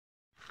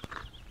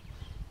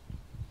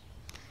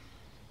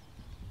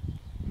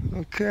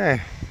Okay,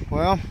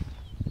 well,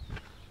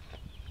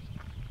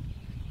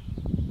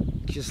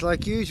 just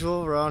like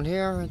usual around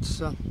here,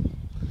 it's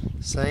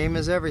same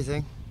as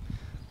everything.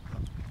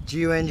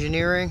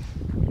 Geo-engineering,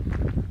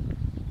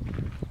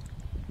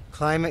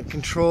 climate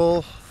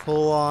control,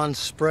 full-on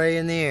spray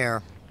in the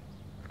air.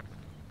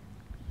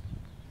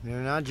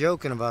 They're not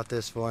joking about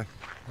this, boy.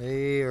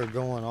 They are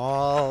going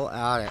all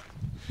at it.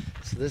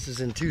 So this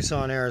is in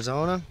Tucson,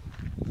 Arizona.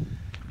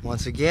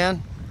 Once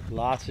again,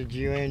 lots of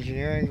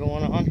geoengineering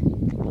going on.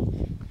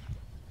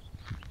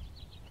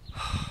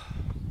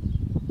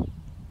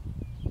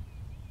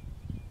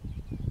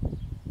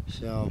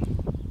 So,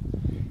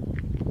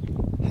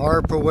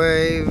 Harper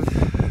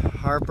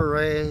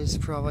rays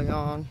probably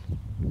on.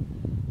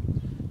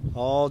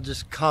 All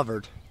just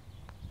covered.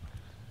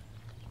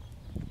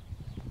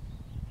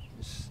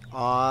 Just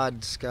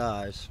odd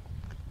skies.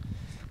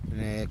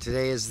 And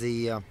today is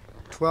the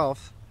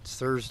 12th. It's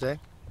Thursday,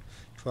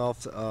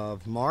 12th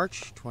of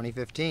March,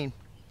 2015.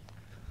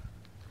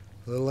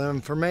 A little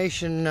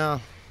information,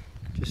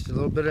 just a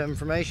little bit of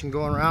information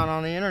going around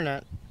on the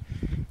internet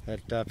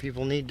that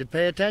people need to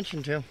pay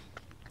attention to.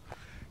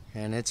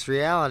 And it's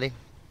reality.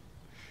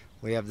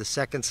 We have the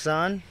second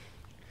sun.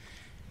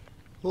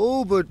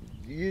 Oh, but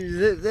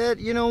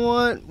you know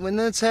what? When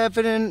that's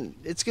happening,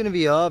 it's going to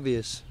be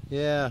obvious.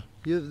 Yeah,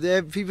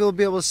 people will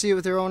be able to see it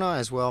with their own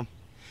eyes. Well,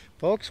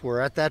 folks, we're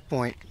at that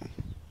point.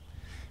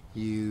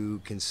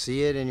 You can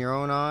see it in your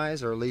own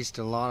eyes, or at least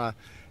in a lot of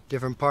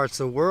different parts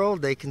of the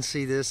world. They can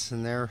see this,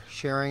 and they're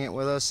sharing it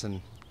with us.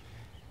 And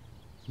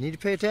you need to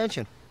pay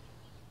attention.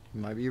 You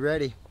might be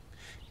ready.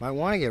 You might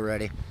want to get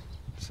ready.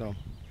 So,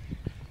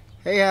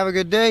 hey, have a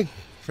good day.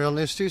 Real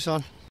News Tucson.